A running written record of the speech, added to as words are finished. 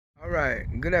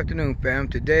Alright, good afternoon fam.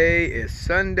 Today is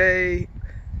Sunday,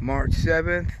 March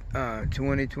 7th,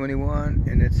 2021,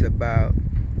 and it's about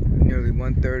nearly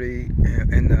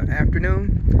 1:30 in the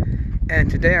afternoon. And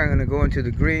today I'm going to go into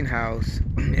the greenhouse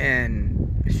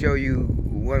and show you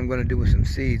what I'm going to do with some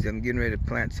seeds. I'm getting ready to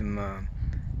plant some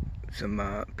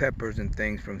peppers and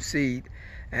things from seed,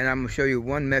 and I'm going to show you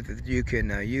one method that you can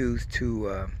use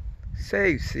to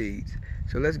save seeds.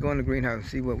 So let's go in the greenhouse and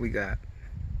see what we got.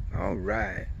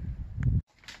 Alright.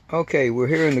 Okay, we're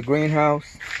here in the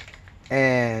greenhouse,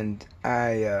 and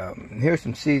here's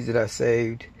some seeds that I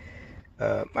saved.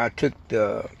 I took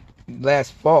the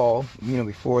last fall,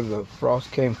 before the frost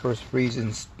came, first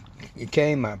freezing it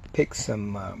came. I picked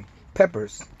some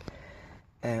peppers,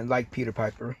 and like Peter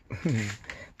Piper.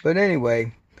 But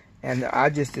anyway, and I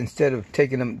just, instead of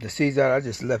taking the seeds out, I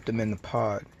just left them in the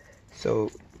pod.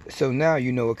 So now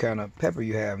you know what kind of pepper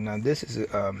you have. Now this is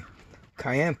a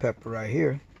cayenne pepper right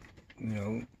here.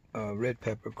 Red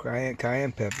pepper,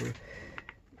 cayenne pepper.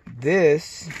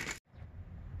 This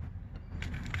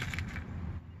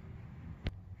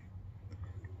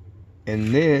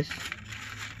is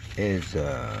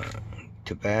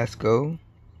Tabasco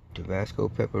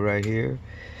pepper right here.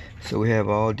 So we have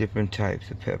all different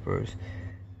types of peppers,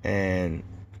 and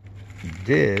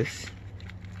this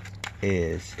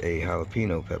is a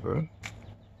jalapeno pepper.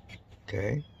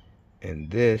 Okay, and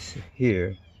this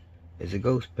here is a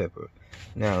ghost pepper.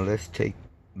 Now let's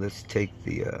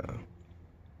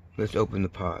open the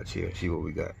pods here and see what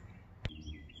we got.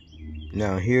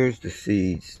 Now here's the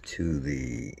seeds to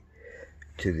the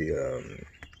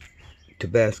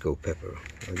Tabasco pepper.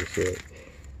 Like I said,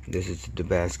 this is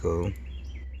Tabasco,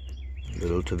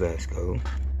 little Tabasco.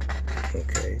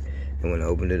 Okay, and when I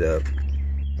opened it up,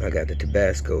 I got the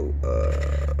Tabasco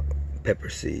pepper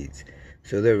seeds.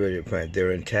 So they're ready to plant.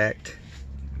 They're intact.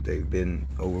 They've been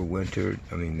overwintered.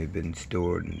 They've been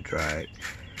stored and dried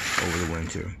over the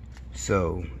winter.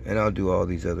 So, and I'll do all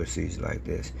these other seeds like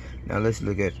this. Now let's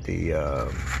look at the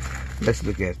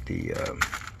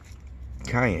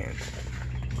cayenne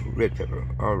red pepper.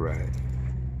 All right.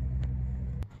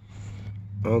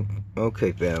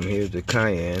 Okay, fam. Here's the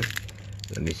cayenne.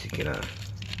 Let me see. Can I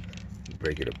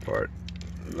break it apart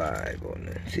live on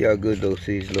there? See how good those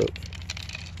seeds look?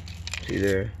 See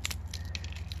there?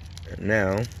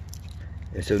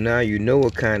 So now you know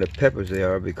what kind of peppers they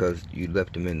are because you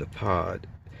left them in the pod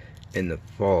in the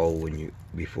fall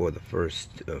before the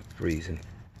first freezing,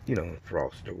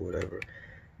 frost or whatever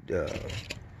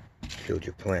killed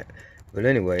your plant. But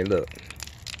anyway, look.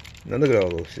 Now look at all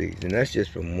those seeds, and that's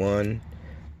just from one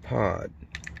pod.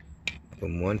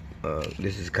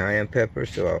 This is cayenne pepper,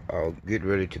 so I'll get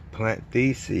ready to plant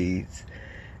these seeds,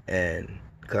 and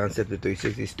Concept of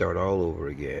 360 start all over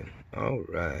again. All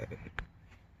right.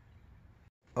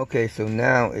 Okay, so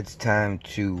now it's time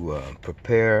to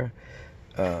prepare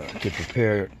to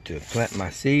plant my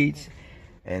seeds,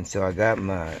 and so I got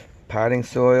my potting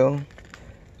soil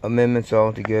amendments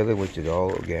all together, which is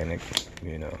all organic,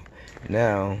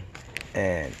 now,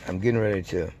 and I'm getting ready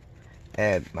to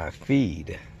add my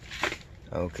feed.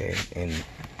 Okay, and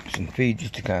some feed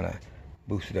just to kind of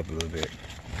boost it up a little bit.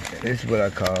 This is what I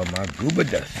call my gooba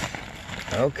dust.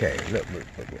 Okay, look.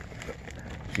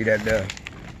 See that there?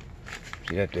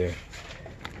 See that there?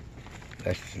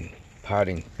 That's some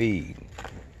potting feed.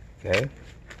 Okay?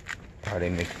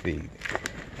 Potting mixed feed.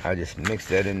 I just mix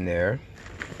that in there.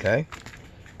 Okay?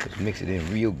 Just mix it in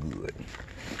real good.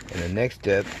 And the next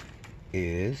step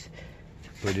is to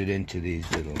put it into these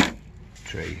little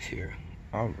trays here.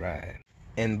 Alright.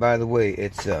 And by the way,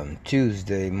 it's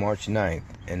Tuesday, March 9th,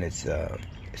 and it's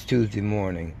Tuesday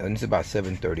morning, and it's about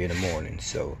 7:30 in the morning.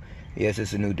 So yes,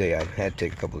 it's a new day. I've had to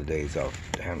take a couple of days off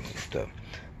to handle some stuff.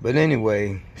 But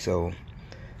anyway, so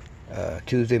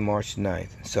Tuesday, March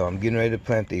 9th. So I'm getting ready to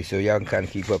plant these, so y'all can kind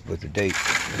of keep up with the dates.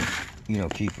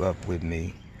 Keep up with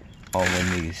me on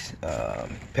when these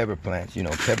pepper plants.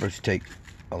 Peppers take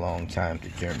a long time to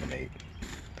germinate.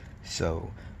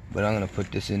 So, but I'm gonna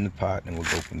put this in the pot, and we'll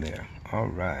go from there. All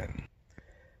right.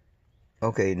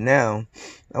 Okay, now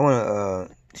I want to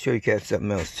show you guys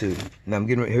something else too. Now I'm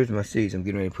getting ready, here's my seeds. I'm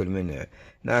getting ready to put them in there.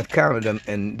 Now I counted them,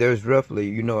 and there's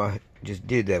roughly, I just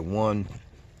did that one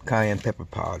cayenne pepper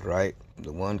pod, right?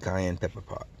 The one cayenne pepper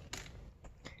pod,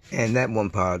 and that one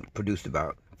pod produced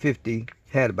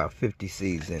had about 50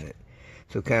 seeds in it.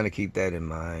 So kind of keep that in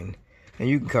mind, and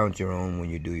you can count your own when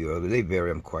you do your other. They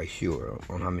vary, I'm quite sure,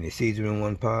 on how many seeds are in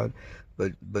one pod.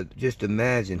 But just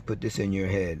imagine, put this in your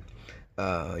head.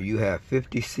 You have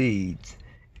 50 seeds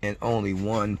and only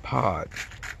one pod.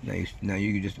 Now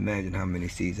you can just imagine how many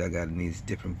seeds I got in these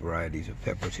different varieties of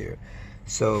peppers here.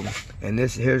 So, and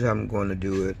here's how I'm going to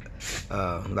do it,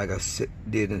 like I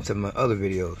did in some of my other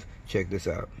videos. Check this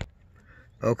out.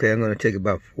 Okay, I'm going to take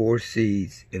about 4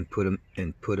 seeds and put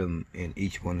them in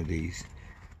each one of these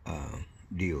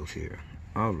deals here.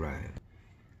 All right,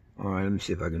 let me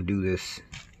see if I can do this.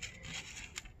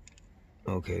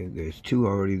 Okay, there's 2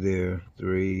 already there.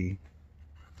 3,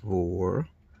 4.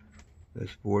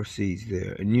 There's 4 seeds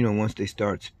there, and you know, once they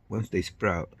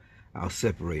sprout, I'll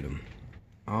separate them.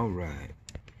 All right.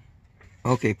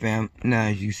 Okay, fam. Now,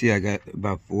 as you see, I got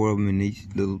about 4 of them in each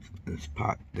little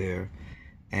pot there,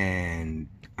 and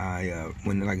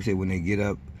like I said, when they get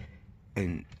up,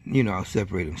 and you know, I'll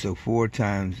separate them. So 4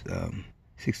 times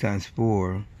 6 times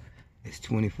 4 is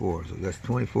 24. So that's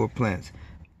 24 plants.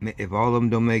 If all of them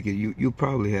don't make it, you'll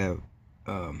probably have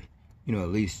you know, at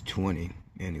least 20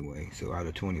 anyway. So out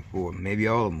of 24, maybe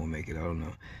all of them will make it. I don't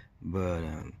know, but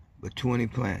 20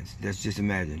 plants. Let's just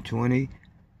imagine 20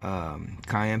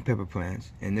 cayenne pepper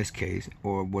plants in this case,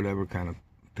 or whatever kind of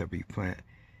pepper you plant,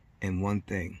 in one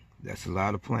thing. That's a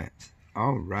lot of plants.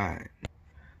 All right.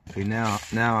 Okay, now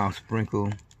I'll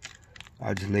sprinkle.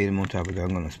 I just laid them on top of that. I'm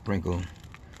gonna sprinkle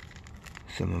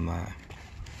some of my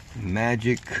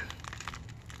magic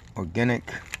organic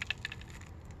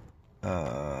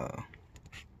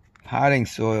potting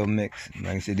soil mix.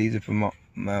 Like I said, these are from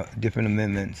my different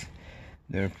amendments.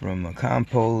 They're from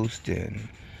compost and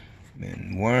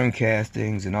worm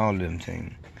castings and all of them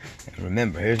things. And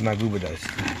remember, here's my gooba dust.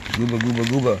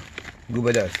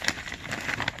 Gooba dust.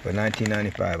 For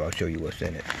 $19.95, I'll show you what's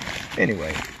in it.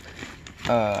 Anyway,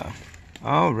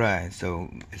 all right. So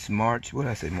it's March. What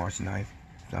did I say? March 9th,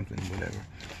 something, whatever.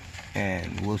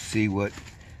 And we'll see what.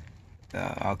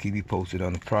 I'll keep you posted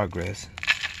on the progress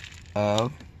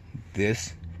of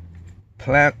this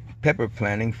pepper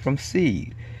planting from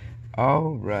seed.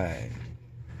 All right.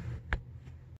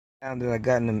 Now that I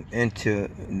got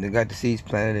the seeds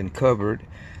planted and covered,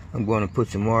 I'm going to put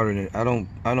some water in it. I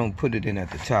don't put it in at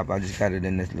the top. I just got it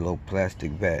in this little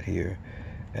plastic vat here,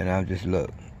 and how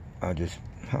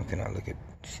can I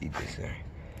see this there?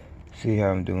 See how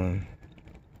I'm doing?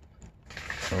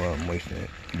 Oh, I'm wasting it.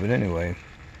 But anyway,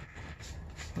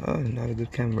 oh, not a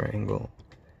good camera angle.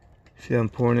 See, I'm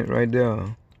pouring it right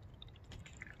there.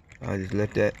 I just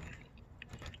let that.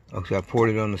 Okay, I poured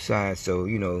it on the side, so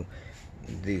you know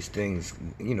these things,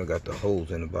 you know, got the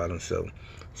holes in the bottom. So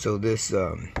the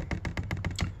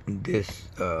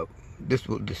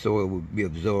soil will be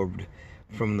absorbed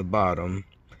from the bottom,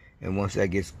 and once that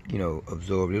gets, you know,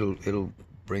 absorbed, it'll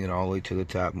bring it all the way to the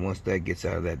top. And once that gets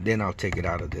out of that, then I'll take it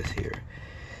out of this here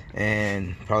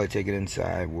and probably take it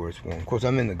inside where it's warm. Of course,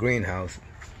 I'm in the greenhouse,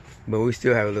 but we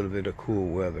still have a little bit of cool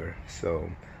weather. So,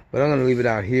 but I'm gonna leave it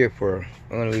out here for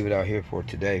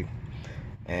today.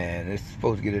 And it's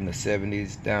supposed to get in the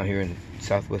 70s down here in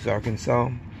Southwest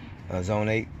Arkansas, Zone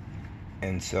 8.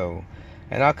 And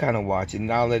I'll kind of watch it, and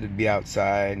I'll let it be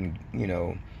outside and, you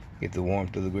know, get the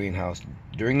warmth of the greenhouse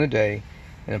during the day,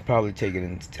 and I'll probably take it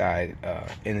inside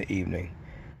in the evening.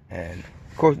 And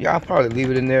of course, yeah, I'll probably leave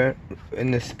it in there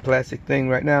in this plastic thing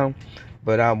right now,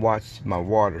 but I'll watch my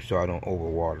water so I don't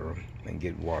overwater them and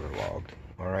get waterlogged.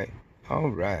 All right.